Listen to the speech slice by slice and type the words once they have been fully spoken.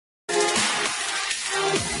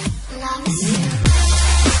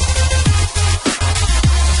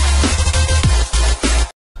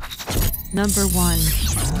Number 1.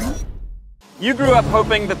 You grew up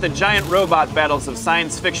hoping that the giant robot battles of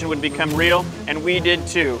science fiction would become real, and we did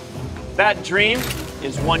too. That dream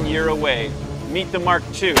is 1 year away. Meet the Mark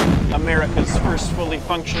II, America's first fully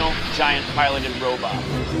functional, giant piloted robot.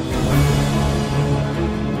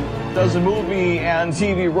 The movie and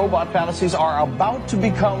TV robot fantasies are about to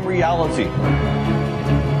become reality.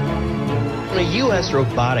 A U.S.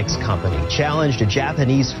 robotics company challenged a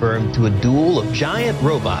Japanese firm to a duel of giant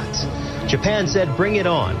robots. Japan said, bring it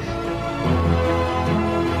on.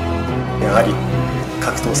 やはり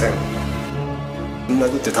格闘戦、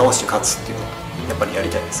殴って倒して勝つっていうのをやっぱりやり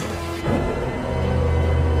たいですよね。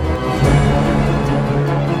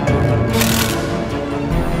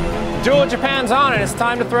Duel Japan's on and it's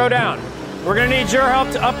time to throw down. We're gonna need your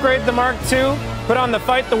help to upgrade the Mark II, put on the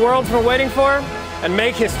fight the world's been waiting for, and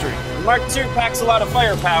make history. The Mark II packs a lot of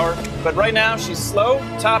firepower, but right now she's slow,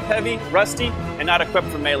 top-heavy, rusty, and not equipped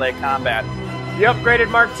for melee combat. The upgraded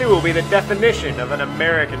Mark II will be the definition of an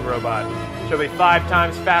American robot. She'll be 5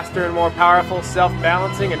 times faster and more powerful,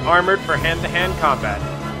 self-balancing, and armored for hand-to-hand combat.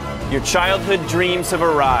 Your childhood dreams have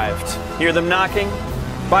arrived. Hear them knocking?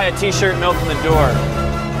 Buy a t-shirt and open the door.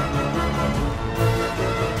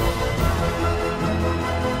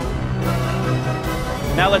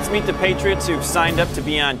 Now let's meet the Patriots who've signed up to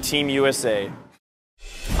be on Team USA.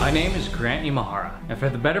 My name is Grant Imahara, and for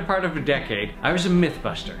the better part of a decade, I was a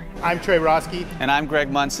Mythbuster. I'm Trey Roski. And I'm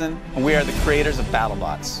Greg Munson, and we are the creators of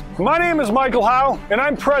BattleBots. My name is Michael Howe, and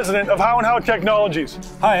I'm president of Howe & Howe Technologies.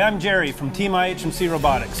 Hi, I'm Jerry from Team IHMC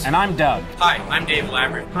Robotics. And I'm Doug. Hi, I'm Dave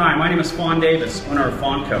Lavery. Hi, my name is Fawn Davis, owner of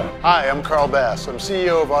Fawnco. Hi, I'm Carl Bass. I'm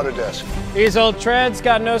CEO of Autodesk. These old treads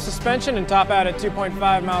got no suspension and top out at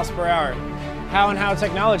 2.5 miles per hour. Howe & Howe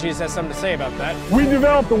Technologies has something to say about that. We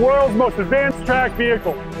developed the world's most advanced track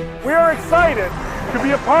vehicle. We are excited to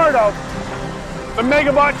be a part of the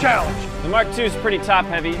Megabot Challenge. The Mark II is pretty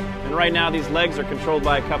top-heavy, and right now these legs are controlled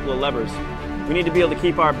by a couple of levers. We need to be able to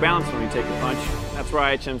keep our balance when we take a punch. That's where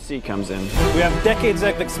IHMC comes in. We have decades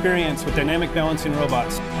of experience with dynamic balancing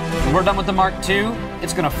robots. When we're done with the Mark II,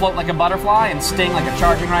 it's going to float like a butterfly and sting like a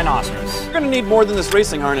charging rhinoceros. We're going to need more than this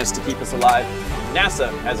racing harness to keep us alive.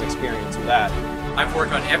 NASA has experience with that. I've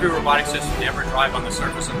worked on every robotic system to ever drive on the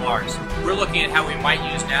surface of Mars. We're looking at how we might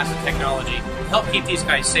use NASA technology to help keep these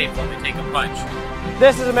guys safe when we take a punch.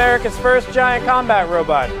 This is America's first giant combat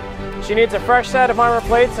robot. She needs a fresh set of armor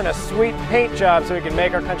plates and a sweet paint job so we can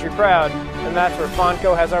make our country proud, and that's where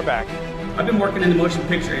Fawnco has our back. I've been working in the motion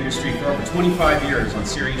picture industry for over 25 years on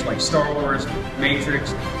series like Star Wars,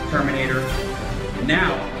 Matrix, Terminator.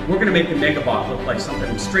 Now, we're going to make the Megabot look like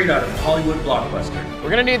something straight out of a Hollywood blockbuster. We're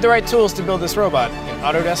going to need the right tools to build this robot, and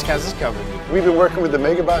Autodesk has us covered. We've been working with the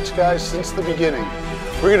Megabots guys since the beginning.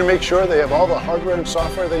 We're going to make sure they have all the hardware and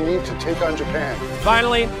software they need to take on Japan.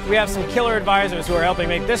 Finally, we have some killer advisors who are helping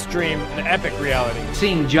make this dream an epic reality.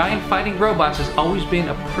 Seeing giant fighting robots has always been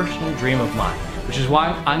a personal dream of mine, which is why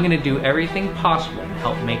I'm going to do everything possible to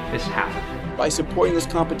help make this happen. By supporting this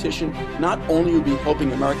competition, not only will we be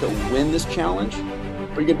helping America win this challenge,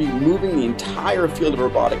 but you're going to be moving the entire field of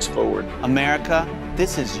robotics forward. America,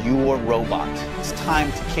 this is your robot. It's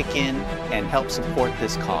time to kick in and help support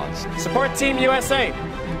this cause. Support Team USA.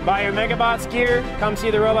 Buy your Megabots gear, come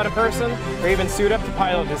see the robot in person, or even suit up to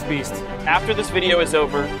pilot this beast. After this video is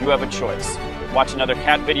over, you have a choice. Watch another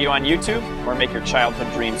cat video on YouTube, or make your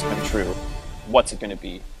childhood dreams come true. What's it going to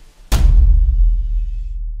be?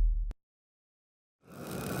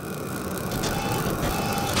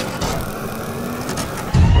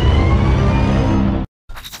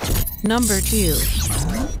 Number 2.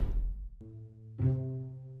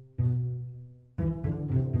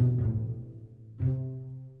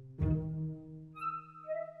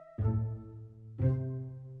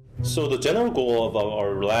 So the general goal of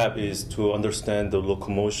our lab is to understand the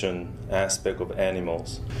locomotion aspect of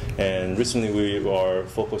animals. And recently we are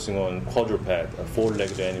focusing on quadruped,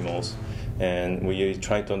 four-legged animals. And we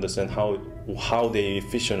try to understand how they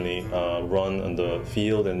efficiently run on the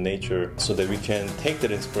field and nature so that we can take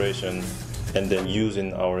that inspiration and then use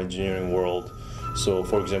in our engineering world. So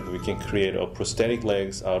for example, we can create a prosthetic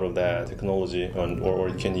legs out of that technology, or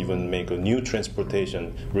you can even make a new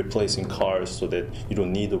transportation replacing cars so that you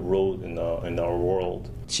don't need a road in our world.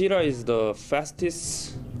 Cheetah is the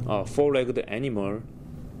fastest four-legged animal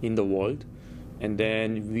in the world. And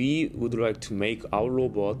then we would like to make our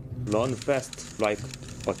robot run fast like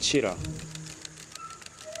a cheetah.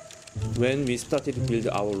 When we started to build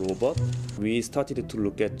our robot, we started to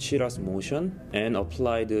look at cheetah's motion and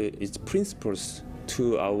applied its principles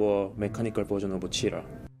to our mechanical version of a cheetah.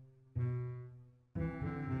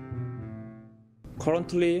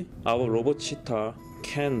 Currently, our robot cheetah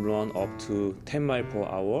can run up to 10 miles per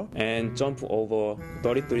hour and jump over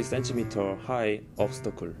 33 centimeter high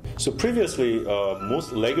obstacle. So previously,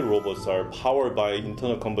 most Lego robots are powered by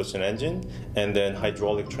internal combustion engine and then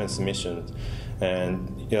hydraulic transmission.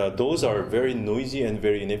 And those are very noisy and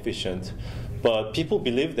very inefficient. But people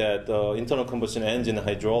believe that internal combustion engine and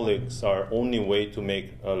hydraulics are only way to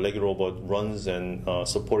make a Lego robot runs and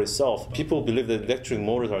support itself. People believe that electric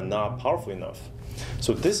motors are not powerful enough.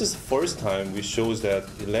 So this is the first time we shows that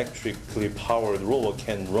electrically powered robot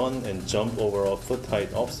can run and jump over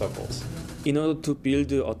foot-height obstacles. In order to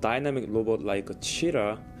build a dynamic robot like a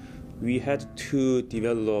cheetah, we had to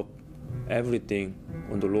develop everything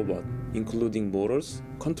on the robot, including motors,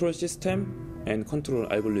 control system, and control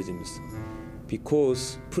algorithms.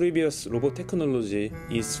 Because previous robot technology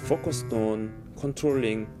is focused on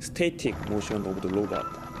controlling static motion of the robot.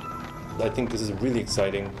 I think this is a really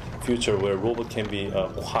exciting future where robot can be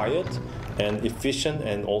quiet and efficient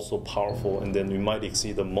and also powerful, and then we might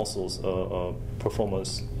exceed the muscles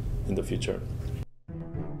performance in the future.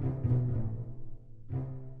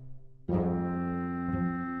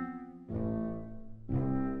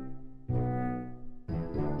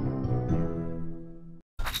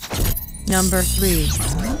 Number 3.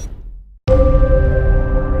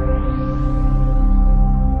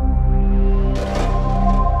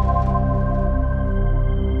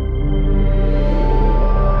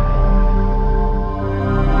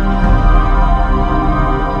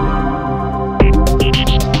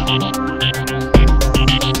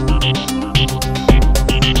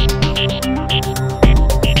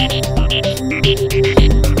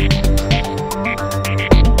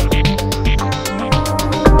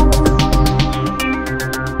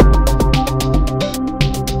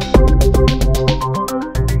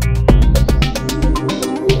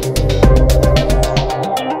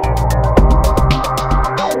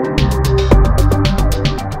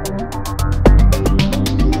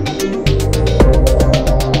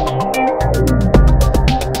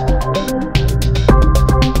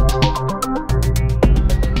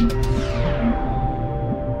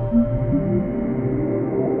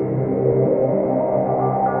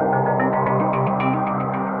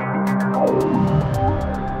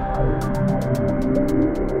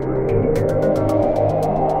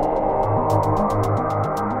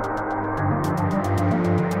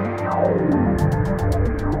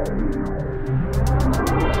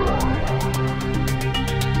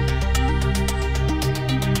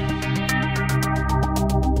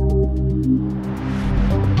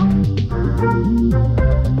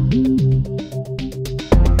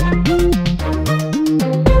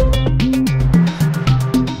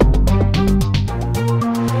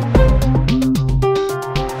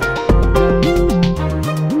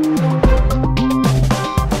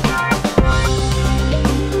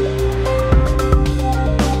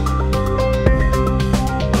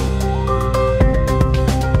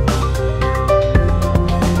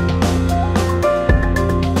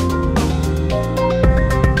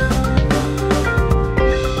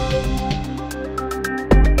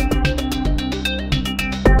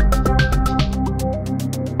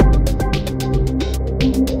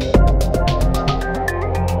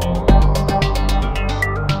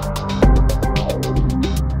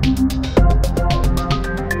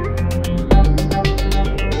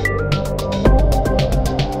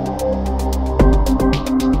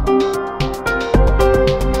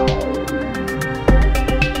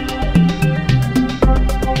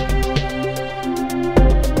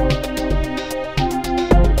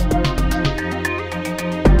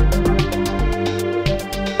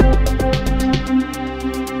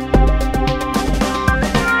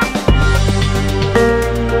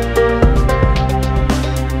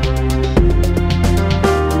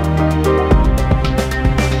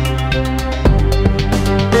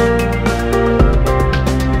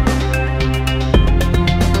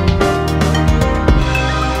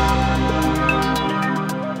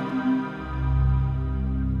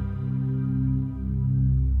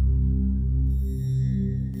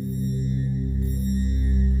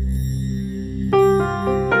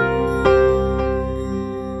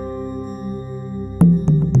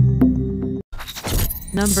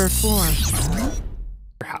 Number 4.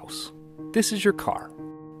 Your house. This is your car.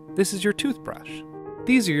 This is your toothbrush.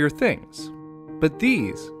 These are your things. But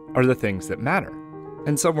these are the things that matter.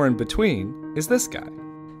 And somewhere in between is this guy.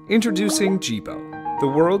 Introducing Jibo, the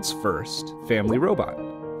world's first family robot.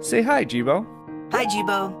 Say hi, Jibo. Hi,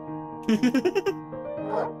 Jibo.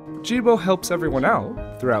 Jibo helps everyone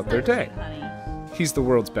out throughout their day. He's the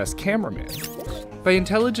world's best cameraman. By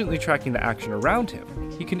intelligently tracking the action around him,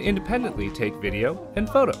 he can independently take video and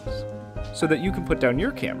photos. so that you can put down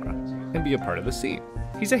your camera and be a part of the scene.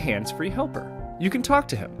 He's a hands-free helper. You can talk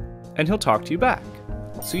to him, and he'll talk to you back,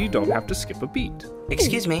 so you don't have to skip a beat.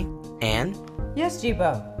 Excuse me, Anne? Yes,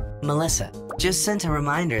 Jibo. Melissa just sent a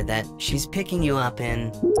reminder that she's picking you up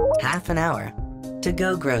in half an hour to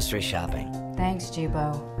go grocery shopping. Thanks,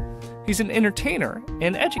 Jibo. He's an entertainer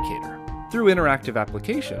and educator. Through interactive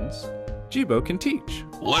applications, Jibo can teach.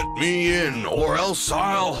 Let me in, or else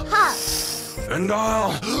I'll... And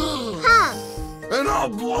I'll... And I'll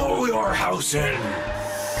blow your house in.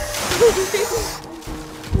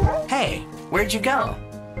 Hey, where'd you go?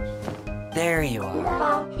 There you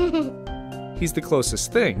are. He's the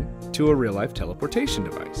closest thing to a real-life teleportation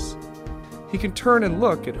device. He can turn and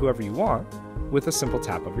look at whoever you want with a simple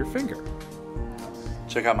tap of your finger.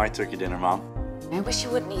 Check out my turkey dinner, Mom. I wish you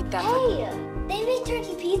wouldn't eat that. Hey, they make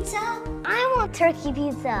turkey pizza? I want turkey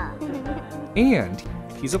pizza. And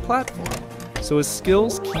he's a platform, so his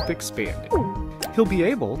skills keep expanding. He'll be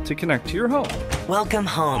able to connect to your home. Welcome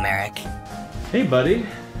home, Eric. Hey, buddy.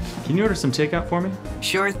 Can you order some takeout for me?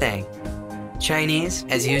 Sure thing. Chinese,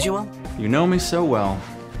 as usual? You know me so well.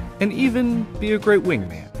 And even be a great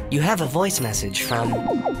wingman. You have a voice message from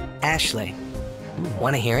Ashley.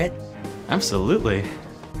 Want to hear it? Absolutely.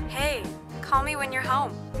 Hey, call me when you're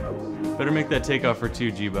home. Better make that takeout for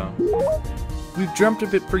two, Jibo. We've dreamt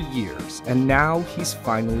of it for years, and now he's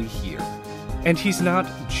finally here. And he's not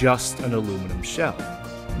just an aluminum shell,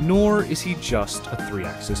 nor is he just a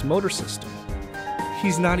 3-axis motor system.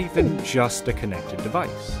 He's not even just a connected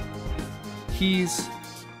device. He's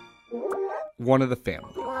one of the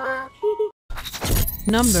family.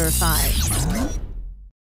 Number 5.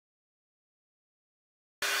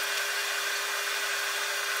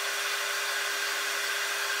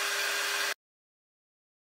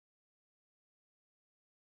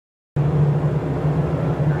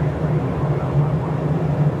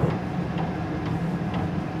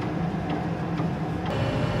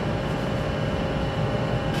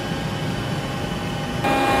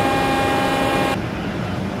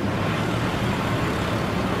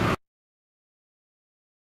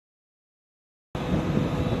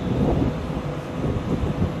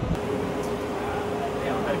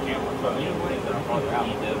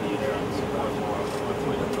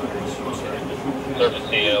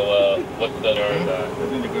 What's the they're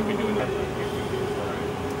going to be doing that.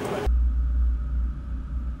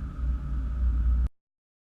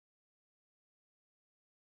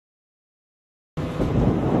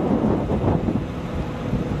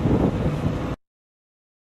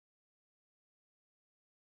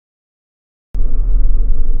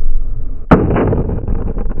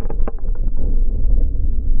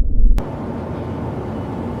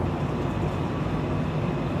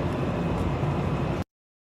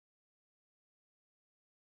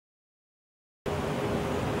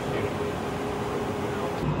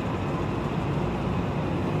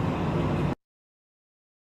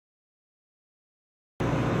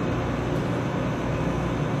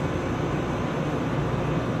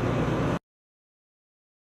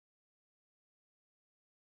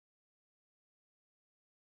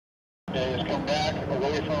 They just come back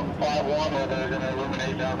away from 5-1 or they're going to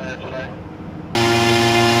illuminate down there today.